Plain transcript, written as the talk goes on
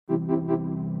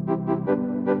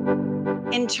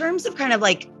In terms of kind of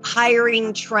like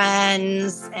hiring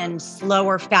trends and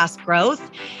slower, fast growth,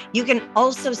 you can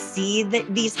also see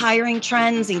that these hiring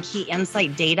trends and key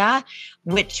insight data,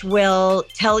 which will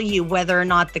tell you whether or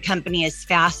not the company is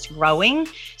fast growing.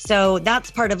 So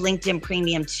that's part of LinkedIn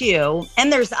Premium too.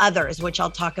 And there's others, which I'll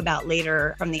talk about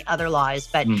later from the other laws.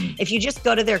 But if you just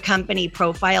go to their company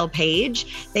profile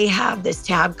page, they have this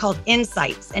tab called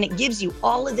Insights, and it gives you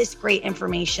all of this great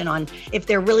information on if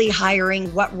they're really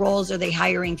hiring, what roles are they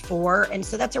hiring for. And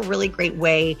so that's a really great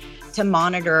way to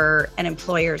monitor an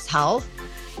employer's health.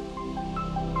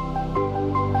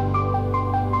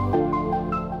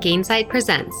 Gainsight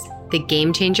presents the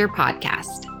Game Changer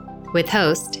podcast with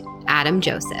host Adam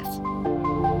Joseph.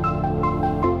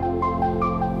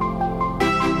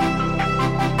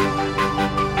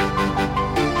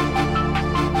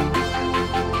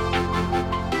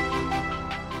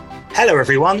 Hello,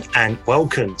 everyone, and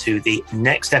welcome to the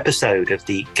next episode of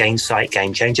the Gainsight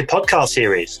Game Changer podcast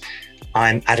series.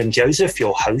 I'm Adam Joseph,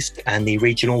 your host and the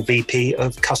Regional VP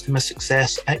of Customer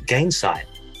Success at Gainsight.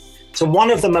 So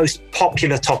one of the most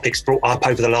popular topics brought up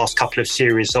over the last couple of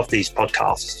series of these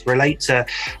podcasts relate to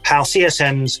how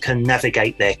CSMs can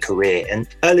navigate their career. And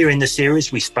earlier in the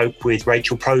series, we spoke with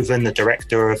Rachel Proven, the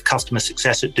Director of Customer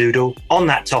Success at Doodle, on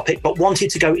that topic, but wanted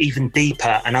to go even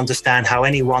deeper and understand how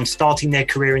anyone starting their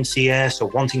career in CS or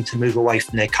wanting to move away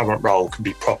from their current role can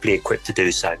be properly equipped to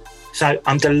do so. So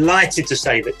I'm delighted to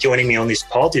say that joining me on this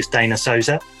pod is Dana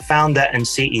Souza, founder and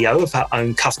CEO of her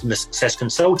own customer success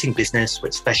consulting business,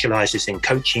 which specializes in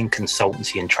coaching,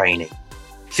 consultancy, and training.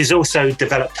 She's also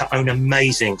developed her own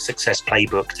amazing success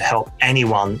playbook to help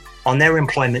anyone on their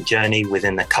employment journey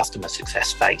within the customer success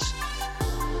space.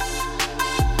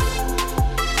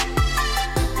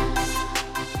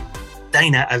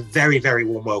 Dana, a very, very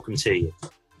warm welcome to you.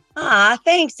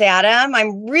 Thanks, Adam.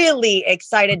 I'm really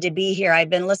excited to be here. I've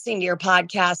been listening to your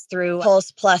podcast through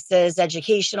Pulse Plus's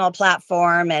educational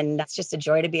platform, and it's just a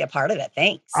joy to be a part of it.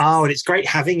 Thanks. Oh, and it's great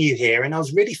having you here. And I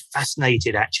was really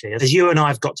fascinated, actually, as you and I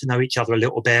have got to know each other a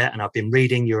little bit, and I've been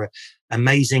reading your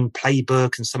amazing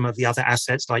playbook and some of the other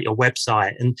assets like your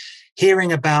website, and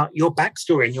hearing about your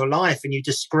backstory in your life. And you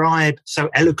describe so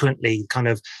eloquently kind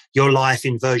of your life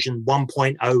in version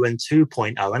 1.0 and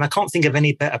 2.0. And I can't think of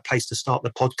any better place to start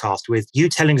the podcast with you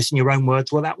telling us in your own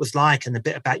words what that was like and a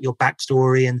bit about your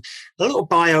backstory, and a little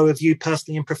bio of you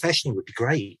personally and professionally would be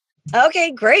great.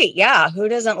 Okay, great. Yeah. Who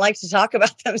doesn't like to talk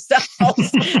about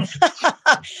themselves?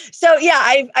 So yeah,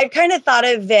 I've kind of thought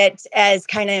of it as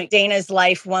kind of Dana's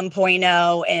Life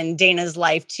 1.0 and Dana's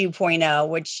Life 2.0,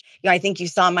 which I think you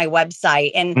saw on my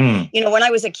website. And, when I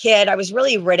was a kid, I was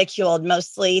really ridiculed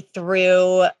mostly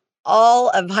through all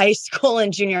of high school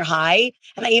and junior high.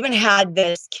 And I even had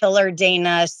this Killer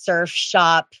Dana Surf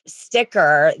Shop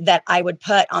sticker that I would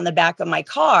put on the back of my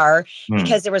car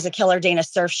because there was a Killer Dana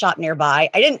Surf Shop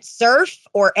nearby. I didn't surf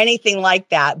or anything like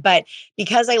that, but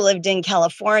because I lived in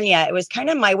California, it was kind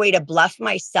of my way to bluff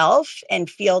myself and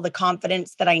feel the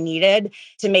confidence that I needed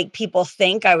to make people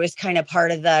think I was kind of part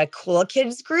of the cool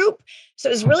kids group. So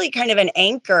it was really kind of an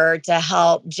anchor to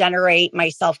help generate my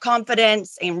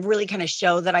self-confidence and really kind of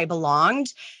show that I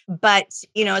belonged. But,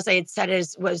 as I had said,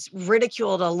 was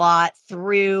ridiculed a lot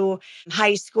through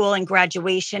high school and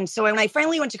graduation. So when I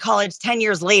finally went to college 10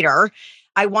 years later,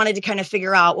 I wanted to kind of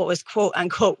figure out what was quote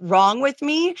unquote wrong with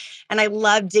me. And I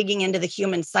love digging into the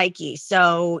human psyche.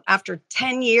 So after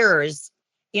 10 years,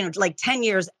 like 10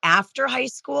 years after high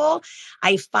school,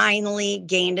 I finally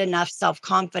gained enough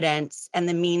self-confidence and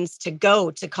the means to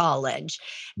go to college.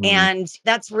 And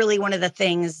that's really one of the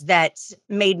things that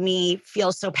made me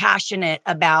feel so passionate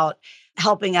about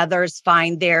helping others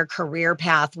find their career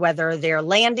path, whether they're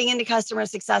landing into customer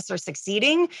success or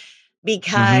succeeding,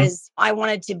 because I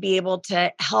wanted to be able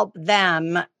to help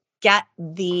them get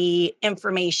the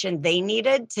information they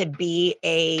needed to be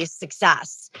a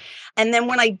success. And then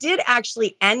when I did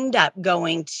actually end up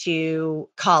going to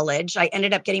college, I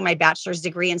ended up getting my bachelor's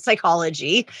degree in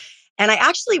psychology. And I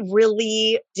actually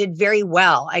really did very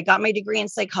well. I got my degree in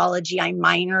psychology. I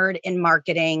minored in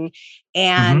marketing.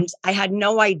 And I had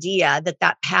no idea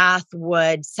that path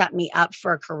would set me up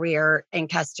for a career in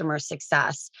customer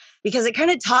success, because it kind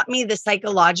of taught me the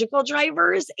psychological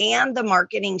drivers and the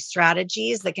marketing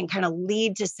strategies that can kind of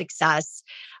lead to success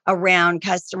around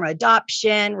customer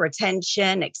adoption,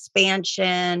 retention,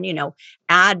 expansion,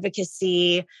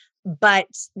 advocacy. But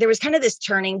there was kind of this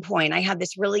turning point. I had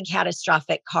this really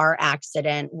catastrophic car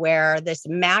accident where this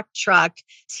Mack truck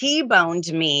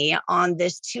T-boned me on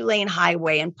this 2-lane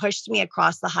highway and pushed me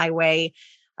across the highway.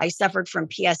 I suffered from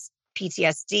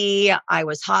PTSD. I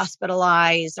was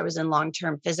hospitalized. I was in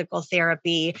long-term physical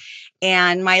therapy,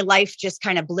 and my life just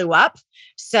kind of blew up.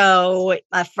 So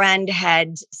a friend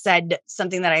had said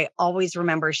something that I always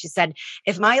remember. She said,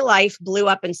 if my life blew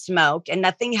up in smoke and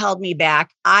nothing held me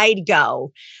back, I'd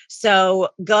go. So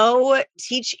go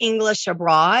teach English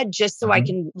abroad just so I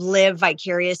can live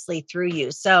vicariously through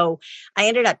you. So I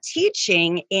ended up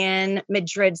teaching in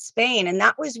Madrid, Spain. And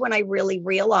that was when I really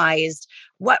realized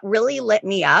what really lit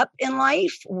me up in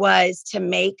life was to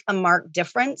make a marked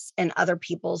difference in other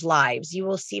people's lives. You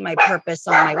will see my purpose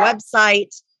on my website.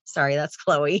 Sorry, that's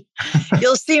Chloe.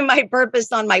 You'll see my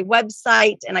purpose on my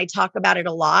website, and I talk about it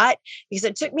a lot because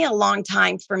it took me a long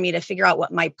time for me to figure out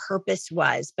what my purpose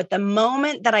was. But the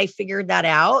moment that I figured that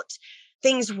out,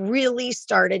 things really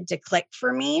started to click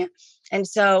for me. And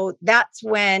so that's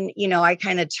when, I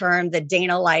kind of termed the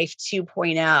Dana Life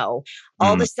 2.0.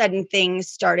 All of a sudden, things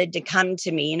started to come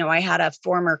to me. I had a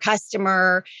former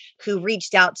customer who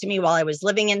reached out to me while I was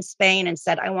living in Spain and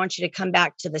said, I want you to come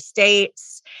back to the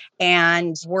States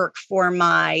and work for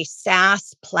my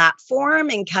SaaS platform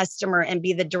and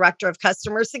be the director of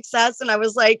customer success. And I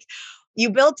was like,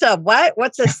 you built a what?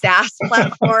 What's a SaaS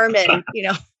platform? And,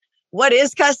 what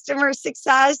is customer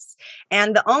success?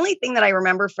 And the only thing that I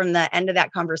remember from the end of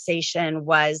that conversation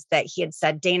was that he had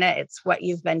said, Dana, it's what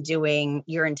you've been doing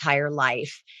your entire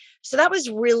life. So that was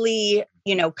really,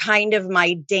 kind of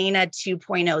my Dana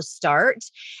 2.0 start.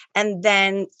 And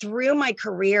then through my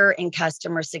career in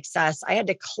customer success, I had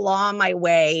to claw my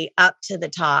way up to the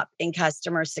top in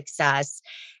customer success.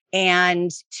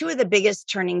 And two of the biggest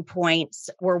turning points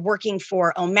were working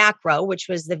for Omacro, which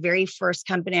was the very first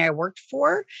company I worked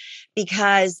for,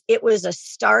 because it was a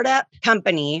startup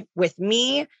company with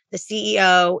me, the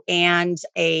CEO, and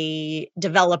a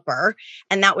developer,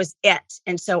 and that was it.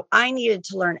 And so I needed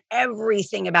to learn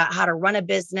everything about how to run a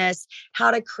business,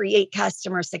 how to create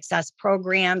customer success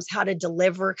programs, how to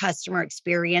deliver customer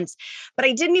experience. But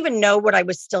I didn't even know what I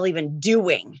was still even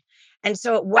doing. And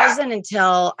so it wasn't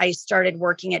until I started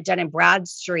working at Dun &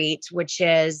 Bradstreet, which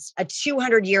is a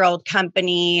 200-year-old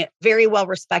company, very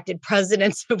well-respected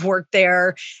presidents have worked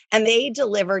there, and they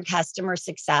delivered customer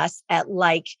success at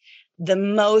the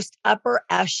most upper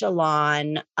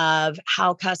echelon of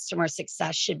how customer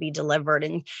success should be delivered.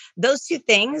 And those two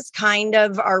things kind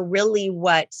of are really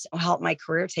what helped my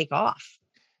career take off.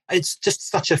 It's just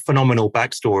such a phenomenal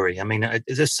backstory. I mean,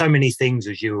 there's so many things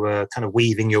as you were kind of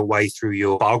weaving your way through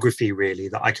your biography, really,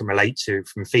 that I can relate to,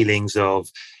 from feelings of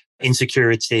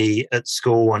insecurity at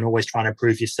school and always trying to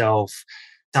prove yourself.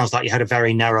 Sounds like you had a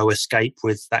very narrow escape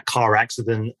with that car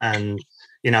accident. And,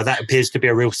 that appears to be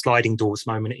a real sliding doors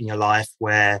moment in your life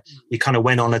where you kind of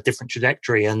went on a different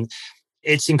trajectory. And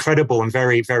it's incredible and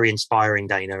very, very inspiring,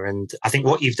 Dana. And I think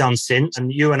what you've done since,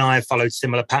 and you and I have followed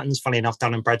similar patterns. Funny enough,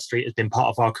 Dun & Bradstreet has been part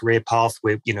of our career path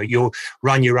with, you'll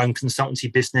run your own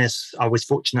consultancy business. I was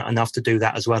fortunate enough to do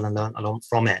that as well and learn a lot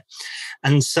from it.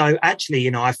 And so actually,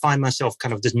 I find myself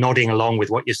kind of just nodding along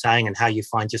with what you're saying and how you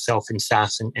find yourself in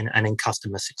SaaS and in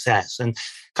customer success. And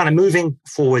kind of moving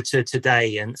forward to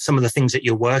today and some of the things that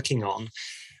you're working on,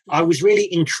 I was really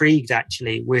intrigued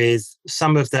actually with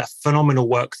some of the phenomenal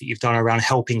work that you've done around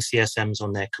helping CSMs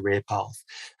on their career path,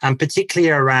 and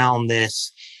particularly around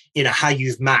this, how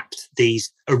you've mapped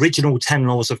these original 10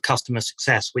 laws of customer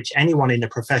success, which anyone in the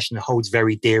profession holds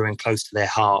very dear and close to their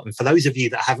heart. And for those of you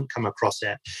that haven't come across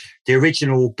it, the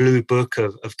original blue book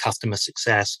of customer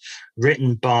success,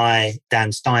 written by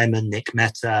Dan Steinman, Nick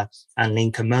Mehta, and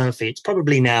Lincoln Murphy, it's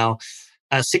probably now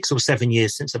 6 or 7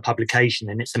 years since the publication.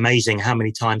 And it's amazing how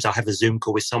many times I have a Zoom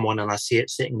call with someone and I see it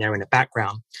sitting there in the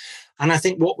background. And I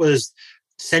think what was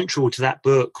central to that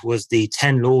book was the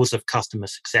 10 laws of customer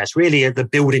success, really are the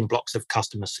building blocks of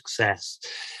customer success.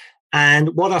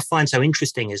 And what I find so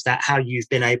interesting is that how you've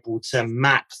been able to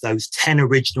map those 10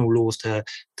 original laws to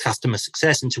customer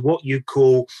success into what you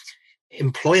call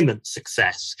employment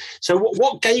success. So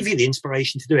what gave you the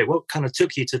inspiration to do it? What kind of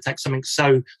took you to take something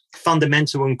so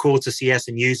fundamental and core to CS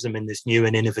and use them in this new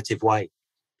and innovative way?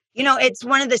 It's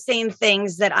one of the same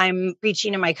things that I'm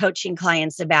preaching to my coaching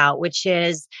clients about, which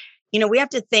is, we have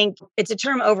to think, it's a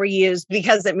term overused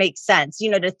because it makes sense,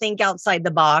 to think outside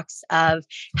the box of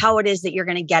how it is that you're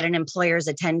going to get an employer's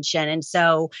attention. And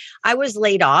so I was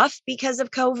laid off because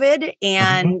of COVID.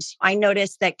 And I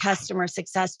noticed that customer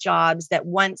success jobs that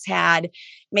once had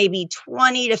maybe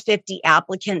 20 to 50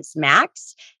 applicants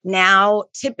max, now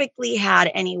typically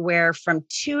had anywhere from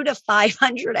 200 to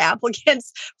 500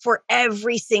 applicants for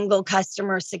every single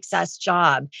customer success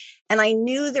job. And I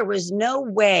knew there was no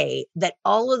way that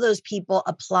all of those people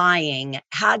applying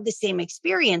had the same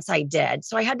experience I did.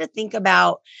 So I had to think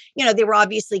about, they were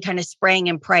obviously kind of spraying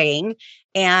and praying.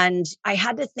 And I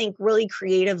had to think really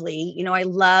creatively. I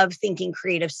love thinking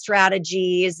creative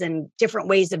strategies and different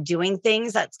ways of doing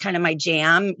things. That's kind of my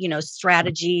jam,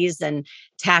 strategies and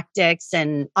tactics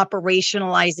and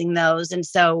operationalizing those. And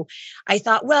so I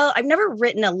thought, well, I've never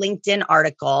written a LinkedIn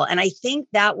article. And I think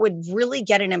that would really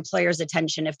get an employer's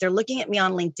attention if they're looking at me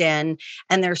on LinkedIn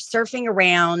and they're surfing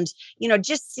around,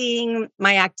 just seeing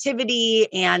my activity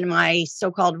and my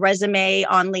so-called resume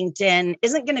on LinkedIn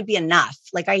isn't going to be enough.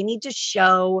 Like, I need to show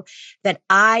that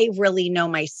I really know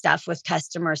my stuff with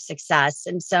customer success.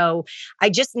 And so I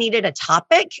just needed a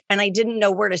topic and I didn't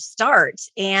know where to start.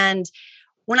 And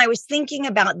when I was thinking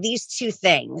about these two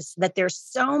things, that there's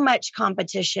so much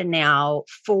competition now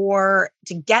to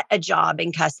get a job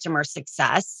in customer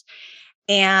success,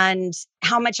 and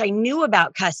how much I knew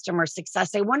about customer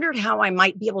success, I wondered how I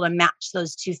might be able to match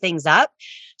those two things up.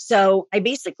 So I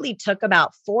basically took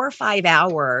about 4 or 5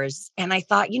 hours and I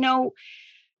thought,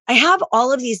 I have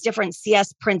all of these different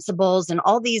CS principles and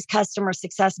all these customer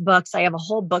success books. I have a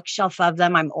whole bookshelf of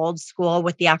them. I'm old school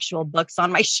with the actual books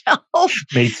on my shelf.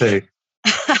 Me too.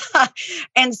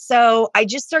 And so I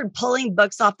just started pulling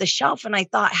books off the shelf and I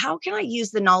thought, how can I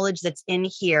use the knowledge that's in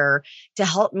here to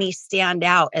help me stand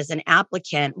out as an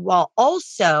applicant while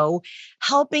also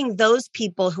helping those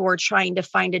people who are trying to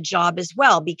find a job as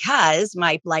well? Because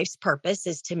my life's purpose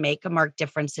is to make a marked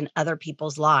difference in other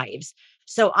people's lives.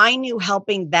 So I knew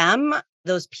helping them,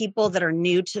 those people that are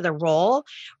new to the role,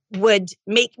 would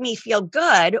make me feel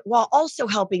good while also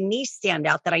helping me stand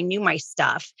out that I knew my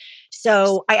stuff.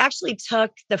 So I actually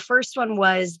took, the first one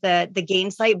was the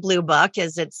Gainsight Blue Book,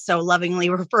 as it's so lovingly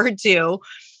referred to.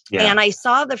 Yeah. And I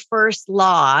saw the first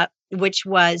law, which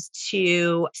was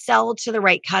to sell to the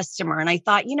right customer. And I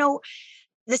thought,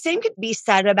 the same could be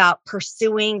said about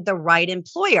pursuing the right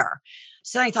employer.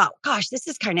 So I thought, gosh, this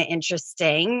is kind of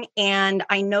interesting. And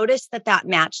I noticed that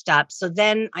matched up. So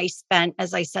then I spent,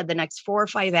 as I said, the next 4 or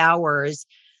 5 hours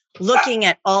looking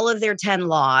at all of their 10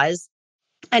 laws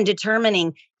and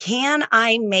determining, can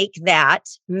I make that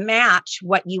match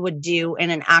what you would do in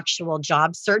an actual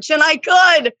job search? And I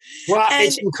could. Well,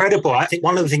 it's incredible. I think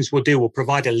one of the things we'll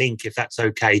provide a link, if that's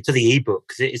okay, to the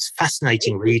ebook. It's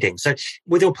fascinating reading. So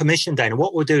with your permission, Dana,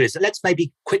 what we'll do is let's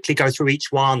maybe quickly go through each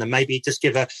one and maybe just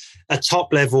give a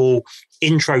top level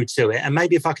intro to it. And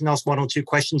maybe if I can ask 1 or 2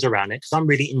 questions around it, because I'm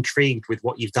really intrigued with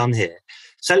what you've done here.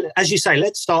 So as you say,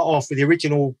 let's start off with the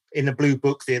original in the Blue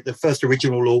Book. The first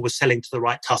original law was selling to the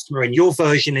right customer. And your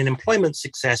version in employment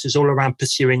success is all around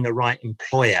pursuing the right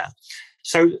employer.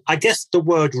 So I guess the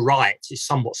word right is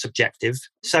somewhat subjective.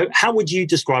 So how would you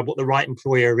describe what the right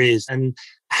employer is? And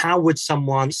how would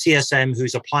someone, CSM,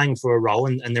 who's applying for a role,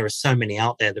 and there are so many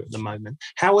out there at the moment,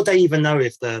 how would they even know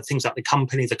if the things like the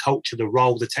company, the culture, the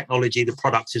role, the technology, the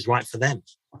products is right for them?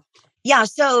 Yeah,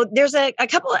 so there's a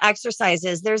couple of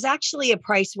exercises. There's actually a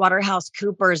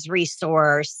PricewaterhouseCoopers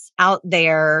resource out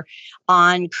there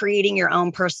on creating your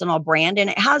own personal brand. And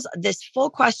it has this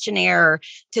full questionnaire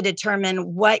to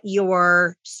determine what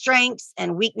your strengths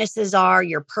and weaknesses are,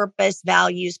 your purpose,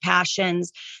 values,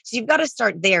 passions. So you've got to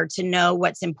start there to know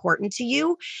what's important to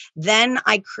you. Then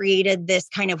I created this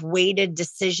kind of weighted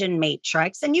decision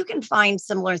matrix, and you can find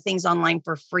similar things online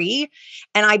for free.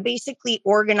 And I basically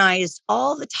organized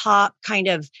all the top kind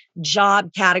of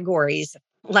job categories,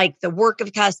 like the work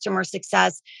of customer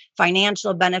success,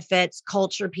 financial benefits,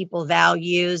 culture, people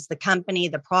values, the company,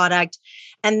 the product.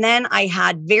 And then I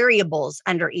had variables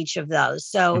under each of those.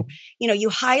 So, you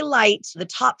highlight the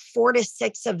top 4 to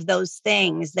 6 of those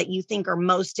things that you think are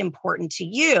most important to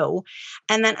you,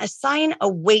 and then assign a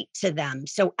weight to them.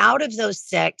 So out of those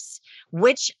 6,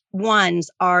 which ones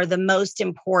are the most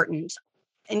important?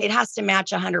 And it has to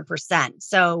match 100%.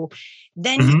 So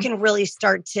then you can really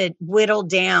start to whittle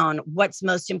down what's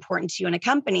most important to you in a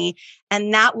company.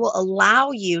 And that will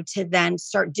allow you to then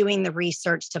start doing the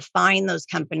research to find those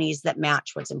companies that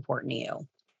match what's important to you.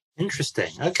 Interesting.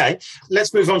 Okay.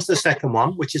 Let's move on to the second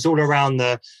one, which is all around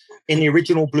in the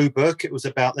original Blue Book, it was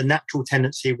about the natural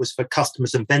tendency was for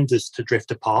customers and vendors to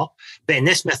drift apart. But in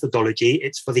this methodology,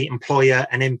 it's for the employer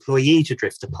and employee to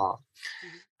drift apart.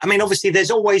 I mean, obviously,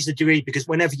 there's always a degree, because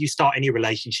whenever you start any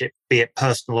relationship, be it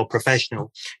personal or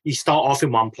professional, you start off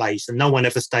in one place and no one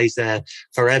ever stays there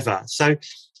forever. So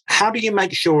how do you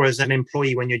make sure as an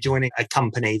employee when you're joining a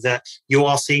company that you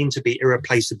are seen to be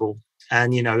irreplaceable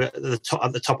and, at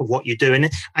the top of what you do?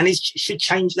 And should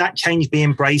change be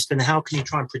embraced? And how can you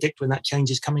try and predict when that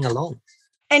change is coming along?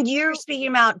 And you're speaking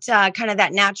about kind of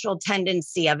that natural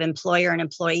tendency of employer and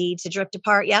employee to drift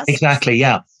apart, yes? Exactly,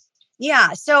 yeah.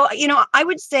 Yeah. So, I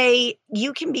would say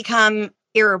you can become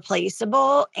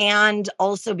irreplaceable and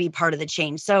also be part of the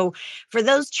change. So, for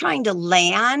those trying to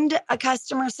land a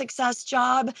customer success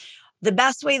job, the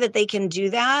best way that they can do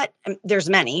that, there's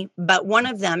many, but one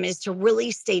of them is to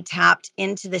really stay tapped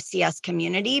into the CS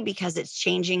community because it's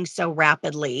changing so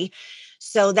rapidly.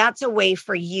 So, that's a way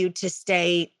for you to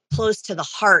stay close to the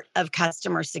heart of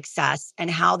customer success and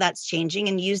how that's changing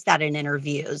and use that in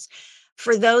interviews.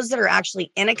 For those that are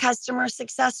actually in a customer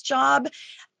success job,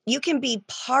 you can be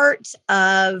part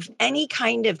of any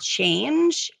kind of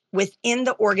change within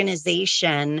the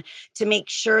organization to make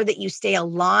sure that you stay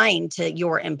aligned to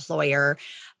your employer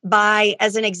by,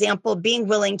 as an example, being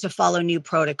willing to follow new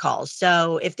protocols.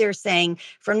 So if they're saying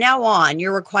from now on,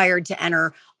 you're required to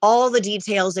enter all the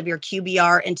details of your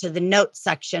QBR into the notes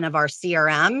section of our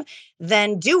CRM,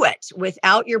 then do it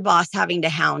without your boss having to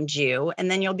hound you. And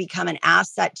then you'll become an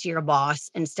asset to your boss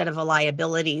instead of a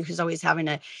liability who's always having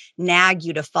to nag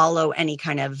you to follow any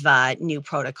kind of new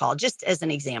protocol, just as an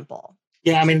example.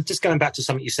 Yeah, I mean, just going back to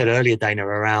something you said earlier, Dana,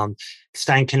 around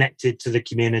staying connected to the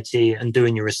community and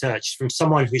doing your research. From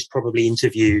someone who's probably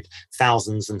interviewed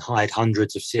thousands and hired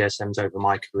hundreds of CSMs over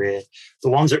my career, the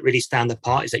ones that really stand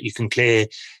apart is that you can clear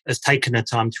has taken the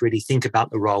time to really think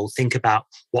about the role, think about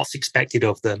what's expected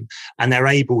of them, and they're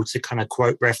able to kind of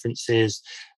quote references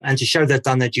and to show they've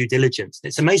done their due diligence.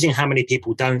 It's amazing how many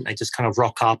people don't. They just kind of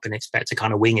rock up and expect to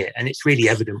kind of wing it. And it's really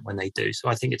evident when they do. So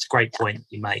I think it's a great point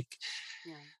you make.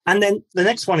 And then the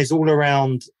next one is all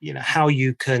around, how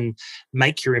you can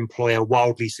make your employer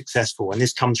wildly successful. And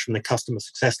this comes from the customer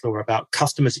success law about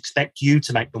customers expect you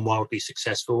to make them wildly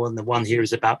successful. And the one here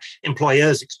is about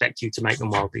employers expect you to make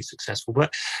them wildly successful.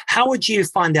 But how would you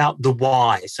find out the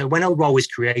why? So when a role is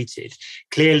created,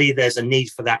 clearly there's a need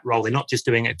for that role. They're not just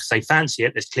doing it because they fancy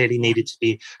it. There's clearly needed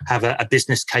to have a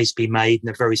business case be made and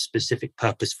a very specific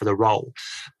purpose for the role.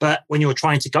 But when you're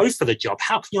trying to go for the job,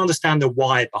 how can you understand the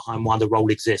why behind why the role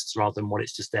exists rather than what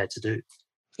it's just there to do?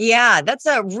 Yeah, that's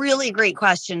a really great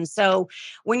question. So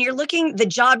when you're looking, the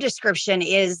job description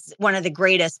is one of the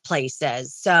greatest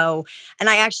places. So, and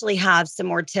I actually have some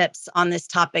more tips on this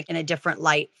topic in a different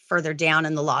light further down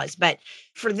in the laws. But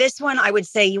for this one, I would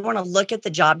say you want to look at the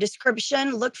job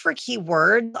description, look for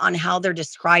keywords on how they're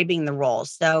describing the role.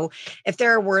 So if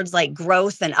there are words like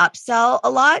growth and upsell a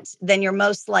lot, then you're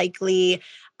most likely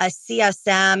a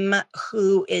CSM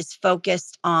who is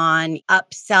focused on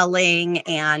upselling,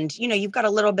 and you've got a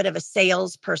little bit of a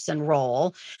salesperson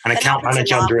role. An account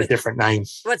manager under a different name.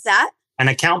 What's that? An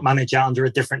account manager under a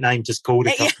different name, just called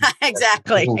it. Yeah,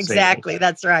 exactly.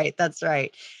 That's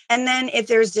right. And then if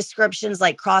there's descriptions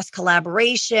like cross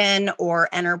collaboration or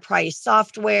enterprise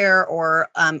software or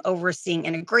overseeing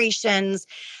integrations,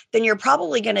 then you're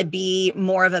probably going to be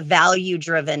more of a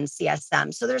value-driven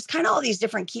CSM. So there's kind of all these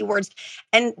different keywords.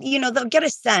 And, they'll get a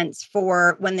sense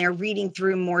for when they're reading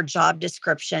through more job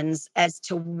descriptions as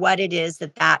to what it is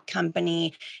that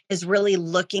company is really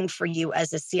looking for you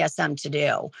as a CSM to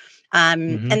do.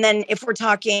 And then if we're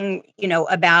talking,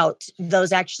 about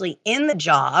those actually in the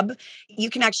job, you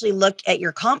can actually look at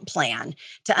your comp plan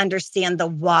to understand the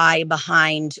why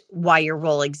behind why your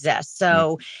role exists.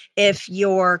 So if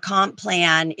your comp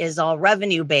plan is all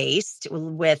revenue based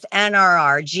with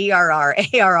NRR,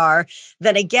 GRR, ARR,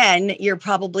 then again, you're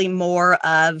probably more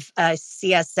of a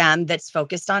CSM that's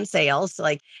focused on sales,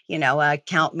 like,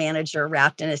 account manager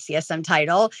wrapped in a CSM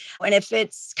title. And if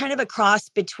it's kind of a cross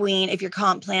between, if your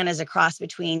comp plan is a cross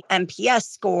between NPS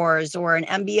scores or an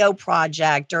MBO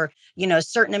project or, a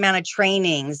certain amount of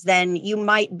trainings, then you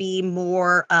might be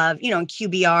more of, in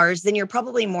QBRs, then you're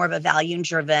probably more of a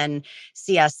value-driven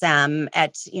CSM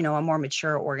at, a more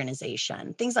mature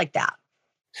organization, things like that.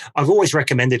 I've always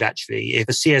recommended, actually, if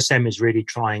a CSM is really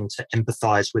trying to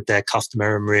empathize with their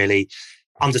customer and really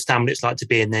understand what it's like to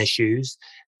be in their shoes,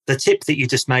 the tip that you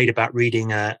just made about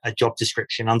reading a job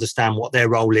description, understand what their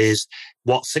role is,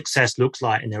 what success looks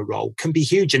like in their role can be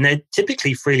huge. And they're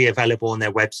typically freely available on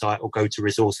their website or go to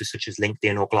resources such as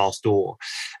LinkedIn or Glassdoor.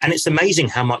 And it's amazing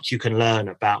how much you can learn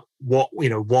about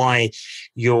why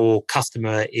your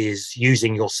customer is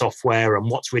using your software and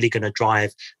what's really going to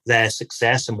drive their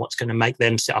success and what's going to make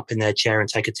them sit up in their chair and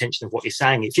take attention of what you're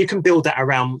saying. If you can build that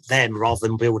around them rather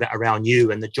than build it around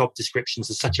you, and the job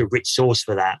descriptions are such a rich source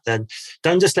for that, then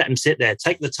don't just let them sit there.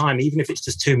 Take the time, even if it's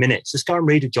just 2 minutes, just go and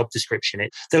read a job description.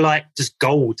 They're like just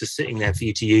gold just sitting there for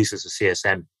you to use as a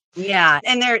CSM. Yeah.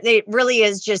 And there really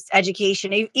is just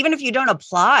education. Even if you don't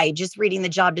apply, just reading the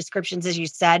job descriptions, as you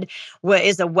said,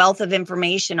 is a wealth of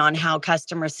information on how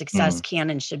customer success can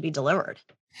and should be delivered.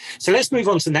 So let's move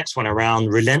on to the next one around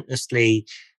relentlessly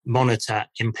monitor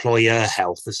employer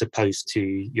health as opposed to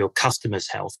your customers'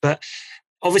 health. But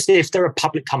obviously, if they're a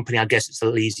public company, I guess it's a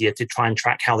little easier to try and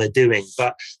track how they're doing.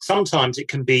 But sometimes it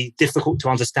can be difficult to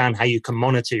understand how you can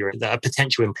monitor a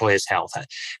potential employer's health.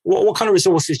 What kind of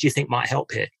resources do you think might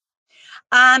help here?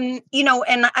 And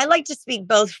I like to speak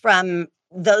both from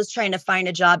those trying to find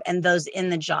a job and those in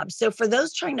the job. So for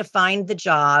those trying to find the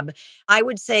job, I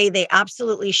would say they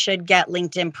absolutely should get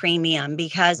LinkedIn Premium,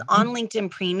 because on LinkedIn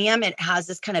Premium, it has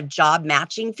this kind of job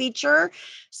matching feature.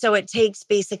 So it takes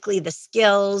basically the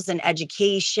skills and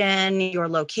education, your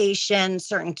location,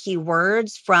 certain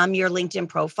keywords from your LinkedIn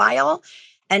profile,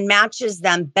 and matches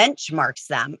them, benchmarks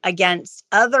them against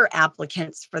other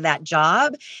applicants for that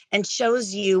job, and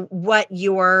shows you what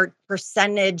your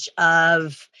percentage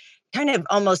of kind of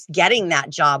almost getting that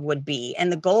job would be.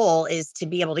 And the goal is to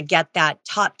be able to get that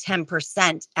top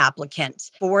 10%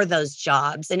 applicant for those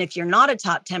jobs. And if you're not a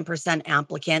top 10%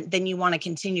 applicant, then you want to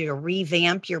continue to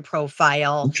revamp your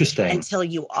profile until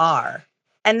you are.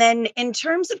 And then in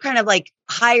terms of kind of like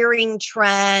hiring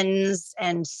trends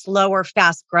and slower,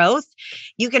 fast growth,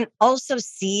 you can also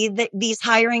see that these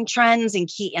hiring trends and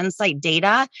key insight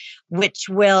data, which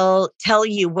will tell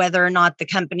you whether or not the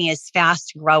company is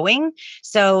fast growing.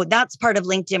 So that's part of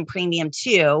LinkedIn Premium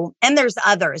too. And there's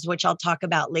others, which I'll talk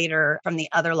about later from the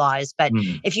other laws. But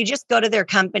if you just go to their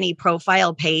company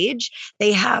profile page,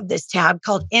 they have this tab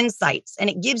called Insights, and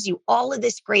it gives you all of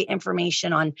this great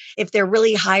information on if they're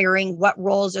really hiring, what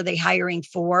roles are they hiring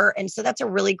for. And so that's a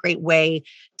really great way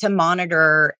to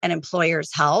monitor an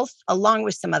employer's health, along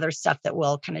with some other stuff that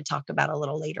we'll kind of talk about a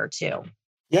little later too.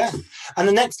 Yeah. And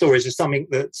the next story is something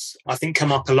that's, I think,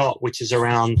 come up a lot, which is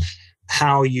around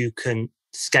how you can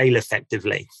scale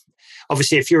effectively.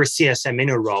 Obviously, if you're a CSM in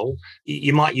a role,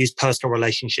 you might use personal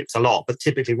relationships a lot, but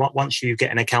typically once you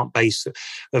get an account base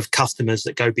of customers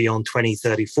that go beyond 20,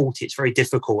 30, 40, it's very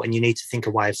difficult, and you need to think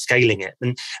a way of scaling it.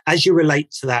 And as you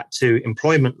relate to that to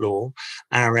employment law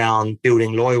and around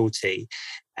building loyalty,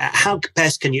 how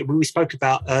best can you, we spoke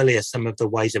about earlier some of the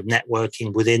ways of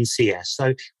networking within CS.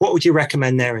 So what would you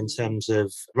recommend there in terms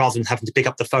of, rather than having to pick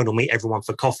up the phone or meet everyone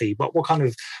for coffee, what kind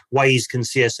of ways can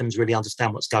CSMs really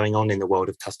understand what's going on in the world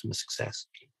of customer success?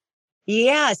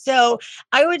 Yeah. So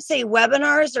I would say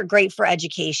webinars are great for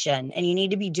education, and you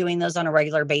need to be doing those on a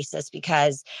regular basis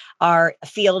because our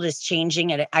field is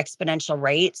changing at an exponential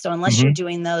rate. So unless you're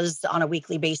doing those on a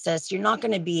weekly basis, you're not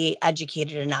going to be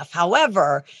educated enough.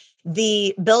 However,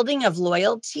 the building of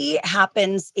loyalty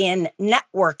happens in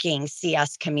networking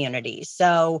CS communities.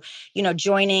 So,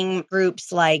 joining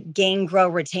groups like Gain, Grow,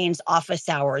 Retain's office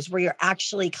hours, where you're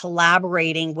actually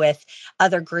collaborating with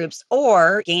other groups,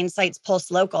 or Gainsight's Pulse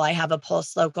Local. I have a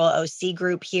Pulse Local OC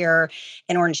group here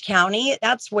in Orange County.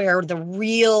 That's where the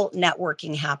real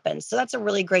networking happens. So that's a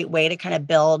really great way to kind of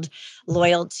build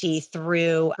loyalty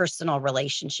through personal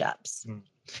relationships.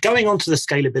 Going on to the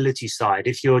scalability side,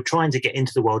 if you're trying to get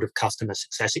into the world of customer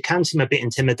success, it can seem a bit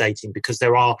intimidating because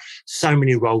there are so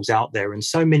many roles out there, and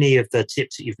so many of the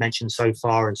tips that you've mentioned so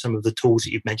far and some of the tools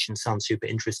that you've mentioned sound super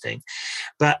interesting.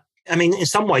 But I mean, in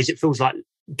some ways, it feels like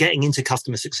getting into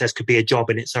customer success could be a job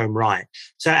in its own right.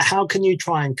 So how can you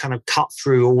try and kind of cut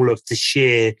through all of the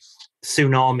sheer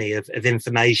tsunami of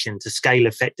information to scale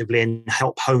effectively and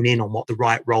help hone in on what the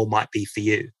right role might be for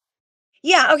you?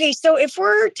 Yeah. Okay. So if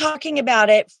we're talking about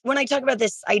it, when I talk about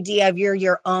this idea of you're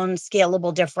your own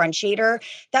scalable differentiator,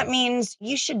 that means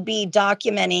you should be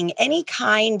documenting any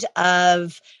kind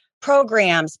of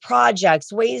programs,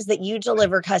 projects, ways that you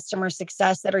deliver customer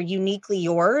success that are uniquely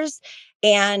yours,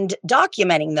 and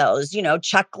documenting those,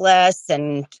 checklists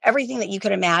and everything that you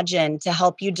could imagine to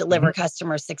help you deliver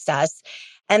customer success.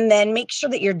 And then make sure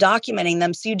that you're documenting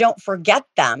them so you don't forget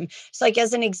them. So like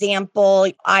as an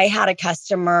example, I had a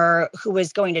customer who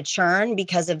was going to churn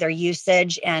because of their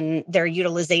usage and their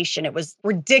utilization. It was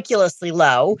ridiculously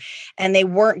low and they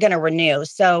weren't going to renew.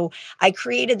 So I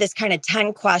created this kind of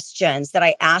 10 questions that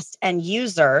I asked end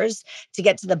users to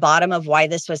get to the bottom of why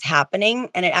this was happening.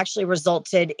 And it actually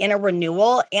resulted in a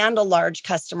renewal and a large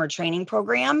customer training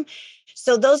program.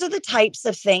 So those are the types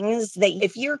of things that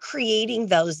if you're creating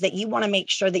those, that you want to make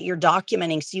sure that you're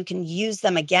documenting so you can use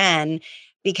them again,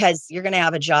 because you're going to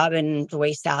have a job in the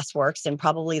way SaaS works in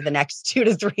probably the next 2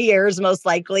 to 3 years, most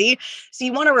likely. So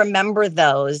you want to remember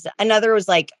those. Another was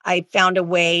like, I found a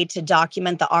way to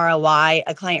document the ROI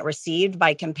a client received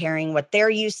by comparing what their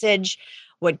usage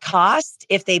would cost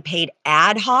if they paid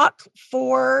ad hoc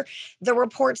for the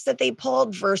reports that they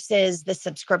pulled versus the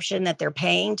subscription that they're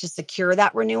paying to secure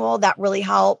that renewal. That really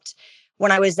helped.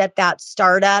 When I was at that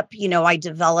startup, I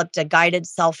developed a guided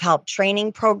self-help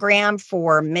training program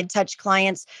for mid-touch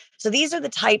clients. So these are the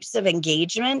types of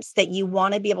engagements that you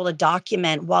want to be able to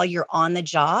document while you're on the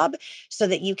job so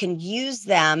that you can use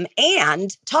them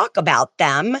and talk about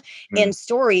them in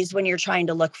stories when you're trying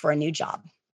to look for a new job.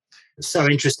 So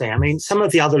interesting. I mean, some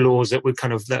of the other laws that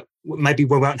that maybe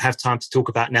we won't have time to talk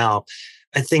about now,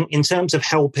 I think in terms of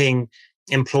helping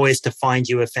employers to find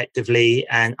you effectively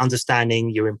and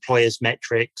understanding your employer's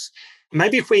metrics,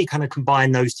 maybe if we kind of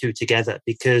combine those two together,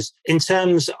 because in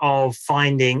terms of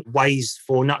finding ways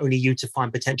for not only you to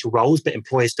find potential roles, but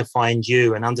employers to find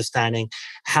you and understanding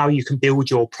how you can build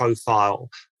your profile,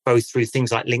 both through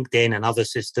things like LinkedIn and other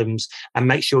systems, and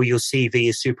make sure your CV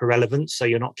is super relevant. So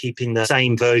you're not keeping the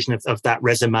same version of that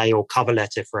resume or cover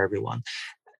letter for everyone.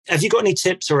 Have you got any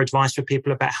tips or advice for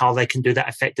people about how they can do that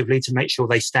effectively to make sure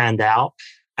they stand out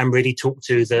and really talk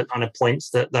to the kind of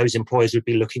points that those employers would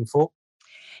be looking for?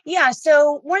 Yeah.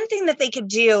 So one thing that they could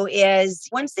do is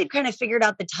once they've kind of figured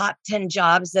out the top 10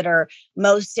 jobs that are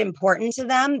most important to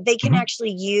them, they can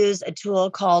actually use a tool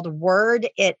called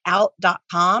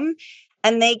worditout.com.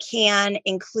 And they can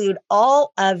include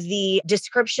all of the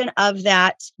description of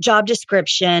that job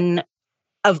description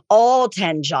of all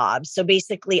 10 jobs. So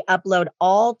basically upload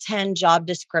all 10 job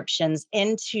descriptions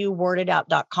into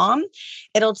worditout.com.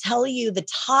 It'll tell you the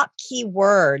top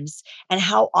keywords and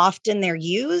how often they're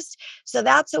used. So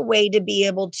that's a way to be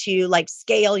able to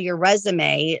scale your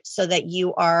resume so that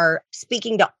you are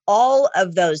speaking to all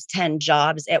of those 10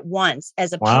 jobs at once,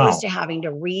 as opposed to having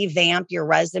to revamp your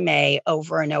resume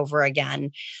over and over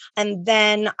again. And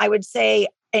then I would say,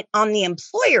 on the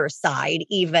employer side,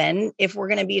 even if we're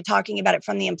going to be talking about it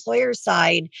from the employer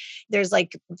side, there's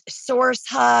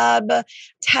SourceHub,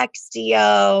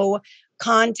 Textio,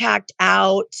 Contact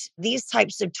Out. These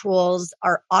types of tools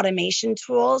are automation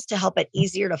tools to help it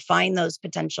easier to find those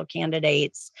potential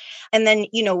candidates. And then,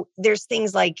 there's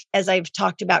things like, as I've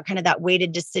talked about, kind of that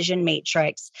weighted decision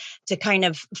matrix to kind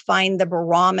of find the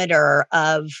barometer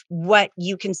of what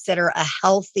you consider a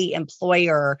healthy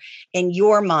employer in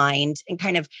your mind, and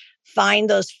kind of find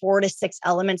those 4 to 6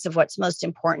 elements of what's most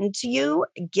important to you,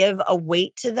 give a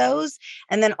weight to those,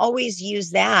 and then always use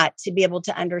that to be able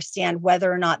to understand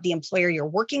whether or not the employer you're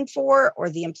working for or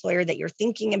the employer that you're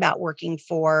thinking about working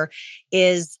for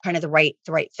is kind of the right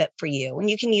fit for you.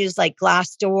 And you can use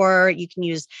Glassdoor, you can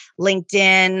use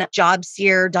LinkedIn,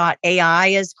 Jobseer.ai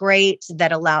is great.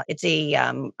 It's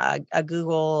a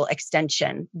Google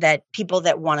extension that people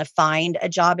that want to find a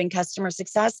job in customer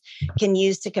success can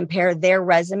use to compare their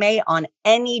resume on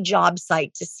any job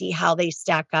site to see how they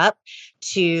stack up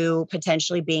to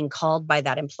potentially being called by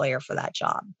that employer for that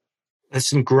job. There's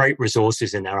some great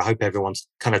resources in there. I hope everyone's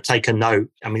kind of taken note.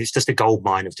 I mean, it's just a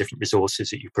goldmine of different resources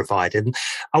that you provide. And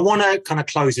I want to kind of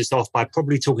close this off by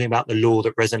probably talking about the law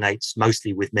that resonates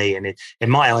mostly with me. And in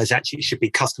my eyes, actually, it should be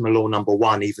customer law number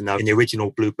 1, even though in the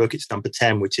original Blue Book, it's number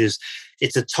 10, which is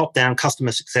it's a top-down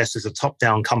customer success is a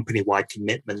top-down company-wide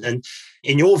commitment. And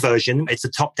in your version, it's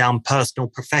a top-down personal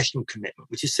professional commitment,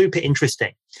 which is super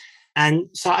interesting. And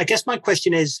so I guess my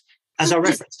question is, as I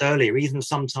referenced earlier, even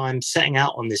sometimes setting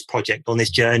out on this project, on this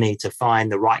journey to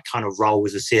find the right kind of role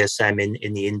as a CSM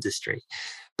in the industry.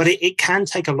 But it can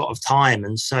take a lot of time.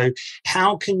 And so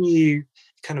how can you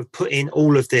kind of put in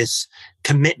all of this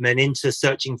commitment into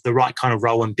searching for the right kind of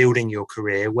role and building your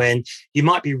career when you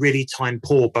might be really time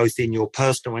poor, both in your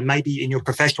personal and maybe in your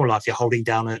professional life, you're holding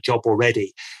down a job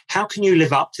already. How can you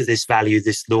live up to this value,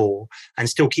 this law, and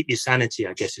still keep your sanity,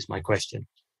 I guess is my question.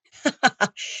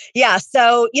 Yeah.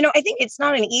 So, I think it's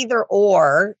not an either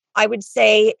or. I would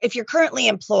say if you're currently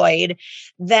employed,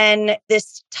 then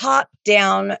this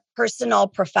top-down personal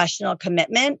professional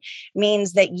commitment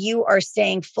means that you are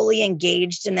staying fully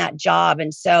engaged in that job.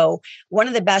 And so one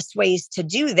of the best ways to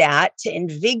do that, to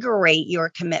invigorate your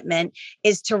commitment,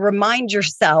 is to remind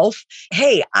yourself,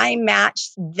 hey, I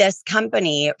matched this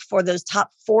company for those top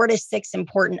 4 to 6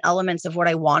 important elements of what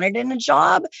I wanted in a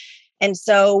job. And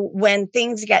so when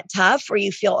things get tough or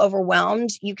you feel overwhelmed,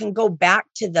 you can go back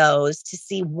to those to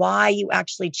see why you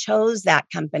actually chose that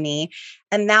company.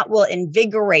 And that will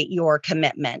invigorate your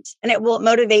commitment. And it will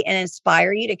motivate and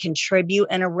inspire you to contribute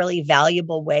in a really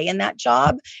valuable way in that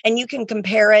job. And you can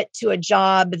compare it to a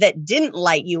job that didn't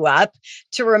light you up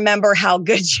to remember how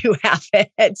good you have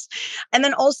it. And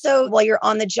then also, while you're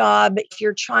on the job, if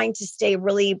you're trying to stay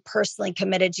really personally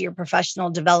committed to your professional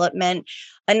development,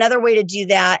 another way to do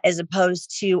that, as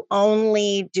opposed to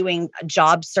only doing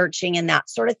job searching and that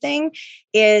sort of thing,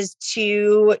 is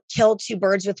to kill two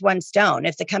birds with one stone.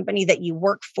 If the company that you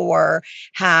work for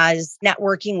has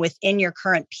networking within your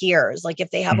current peers, like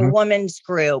if they have a women's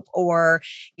group or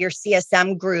your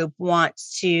CSM group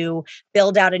wants to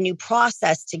build out a new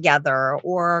process together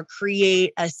or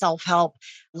create a self-help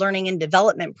learning and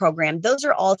development program, those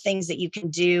are all things that you can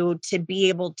do to be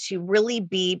able to really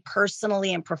be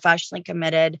personally and professionally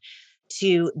committed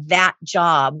to that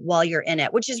job while you're in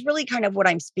it, which is really kind of what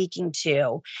I'm speaking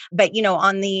to. But,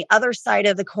 on the other side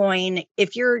of the coin,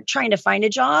 if you're trying to find a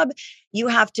job, you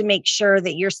have to make sure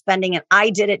that you're spending it. I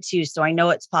did it too, so I know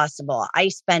it's possible. I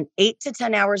spent 8 to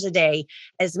 10 hours a day,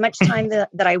 as much time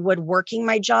that I would working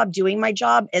my job, doing my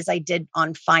job, as I did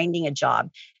on finding a job.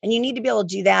 And you need to be able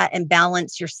to do that and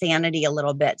balance your sanity a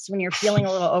little bit. So when you're feeling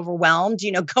a little overwhelmed,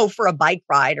 go for a bike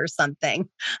ride or something.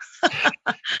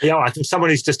 Yeah, I think someone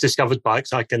who's just discovered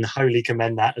bikes, I can wholly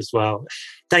commend that as well.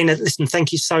 Dana, listen,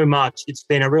 thank you so much. It's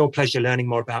been a real pleasure learning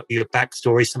more about your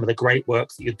backstory, some of the great work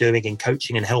that you're doing in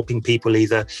coaching and helping people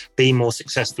either be more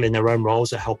successful in their own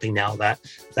roles or helping now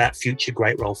that future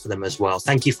great role for them as well.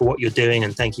 Thank you for what you're doing,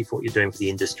 and thank you for what you're doing for the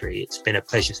industry. It's been a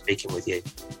pleasure speaking with you.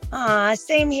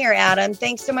 Same here, Adam.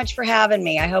 Thanks so much for having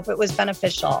me. I hope it was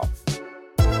beneficial.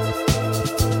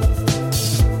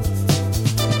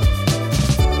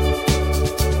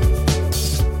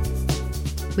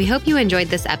 We hope you enjoyed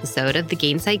this episode of the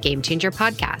Gainsight Game Changer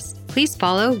podcast. Please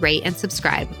follow, rate, and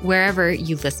subscribe wherever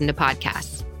you listen to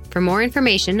podcasts. For more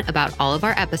information about all of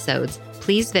our episodes,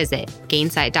 please visit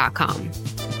Gainsight.com.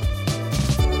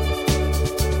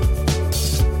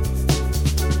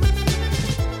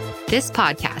 This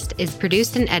podcast is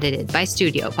produced and edited by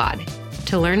StudioPod.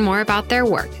 To learn more about their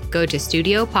work, go to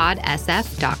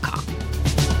studiopodsf.com.